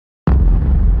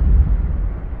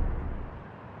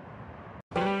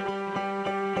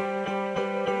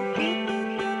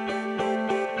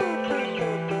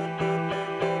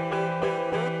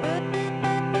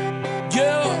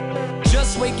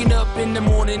in the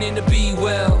morning and to be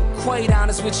well. Quite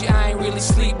honest with you, I ain't really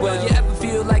sleep well. You ever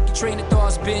feel like your train of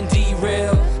thought's been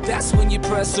derailed? That's when you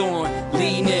press on,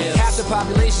 lean in. Half the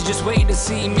population just waiting to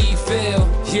see me fail.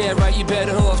 Yeah, right, you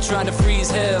better off trying to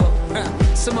freeze hell.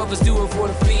 Some of us do it for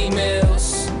the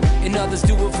females, and others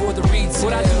do it for the retail.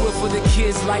 But I do it for the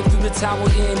kids, life through the tower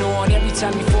in on. Every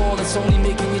time you fall, it's only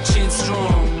making your chin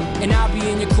strong. And I'll be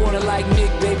in your corner like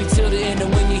Nick, baby, till the end of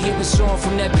when you hear a song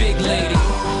from that big lady.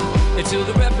 Until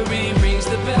the referee rings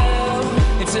the bell,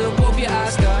 until both your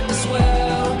eyes start to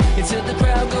swell, until the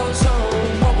crowd goes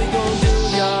home. What we gon' do,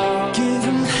 y'all? Give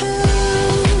 'em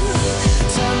hell,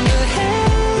 turn the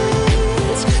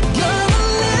heads. Gonna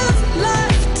live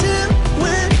life till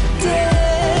we're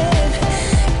dead.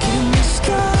 Give me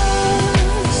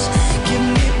scars, give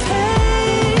me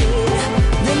pain.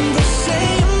 Then they'll say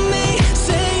me,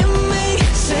 say me,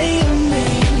 say me.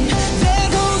 There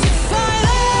goes the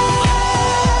fighter.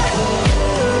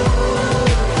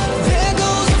 There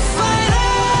goes the fighter.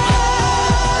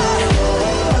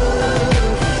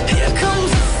 Here comes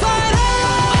the fighter.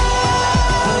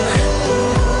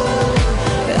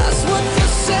 That's what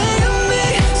they'll say to me,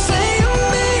 say to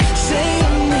me, say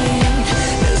to me.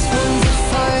 This one's a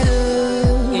fighter.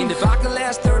 And if I can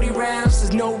last 30 rounds,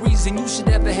 there's no reason you should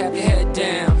ever have your head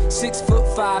down.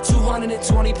 6'5",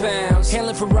 220 pounds.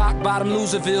 Hailing from rock bottom,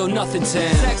 Loserville, nothing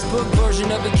town. Textbook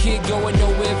version of a kid going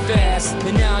nowhere fast.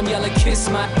 And now I'm yelling, kiss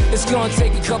my. It's gonna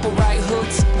take a couple right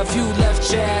hooks, a few left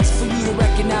jabs, for you to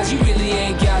recognize you really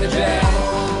ain't got it bad.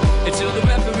 Until the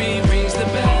referee rings the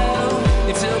bell,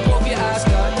 until both your eyes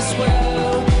start to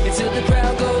swell, until the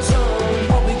crowd goes home.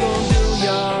 What we gon' do,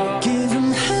 y'all? Give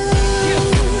 'em hell,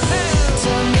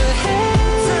 turn the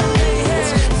heads.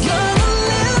 Gonna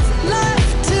live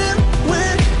life till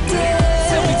we're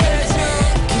dead.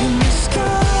 Give me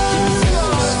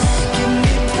scars, give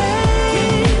me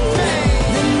pain.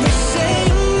 Then they say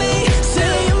me,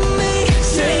 say me,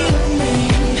 say me.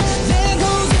 There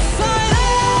goes the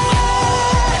fighter.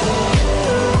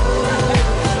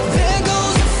 There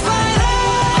goes the fighter.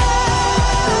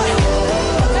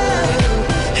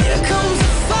 Here comes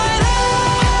the fighter.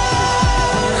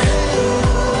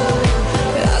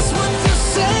 That's what they'll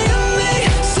say to me,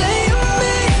 say to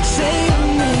me, say to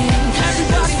me.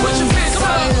 Everybody put your hands up.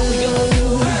 What we gon' do?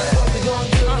 What we gon'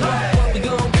 do? What we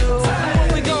gon' do? What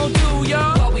we gon' do,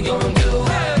 y'all? What we gon' do?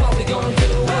 What we gon' do?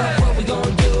 What we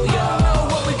gon' do, y'all?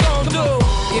 What we gon' do?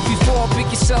 If you fall, pick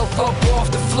yourself up off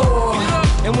the floor.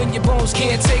 And when your bones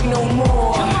can't take no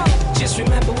more, just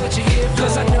remember what you hear,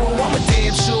 'cause I know I'm a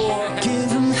damn sure.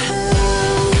 Give 'em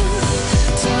hell,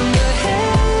 turn the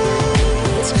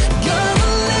heads. Gonna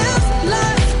live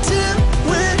life till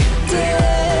we're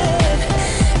dead.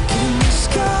 Give me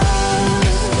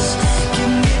scars,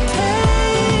 give me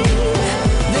pain.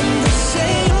 Then they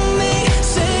say me,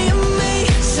 say me,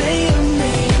 say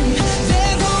me.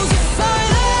 There goes the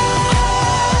fighter.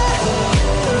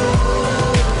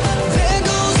 There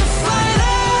goes the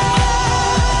fighter.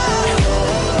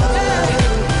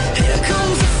 Here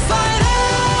comes the fighter.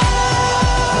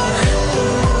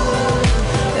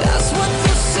 That's what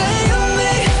they'll say to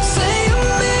me, say to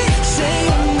me, say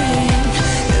to me.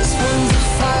 This one's a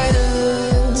fighter.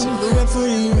 Till the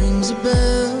referee rings a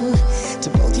bell,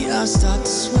 till both your eyes start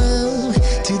to swell,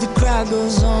 till the crowd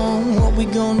goes on. What we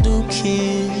gon' do,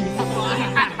 kid?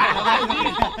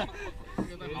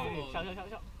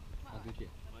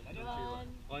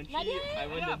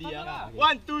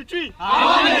 One, two, three. I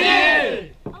want the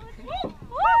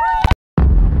deal.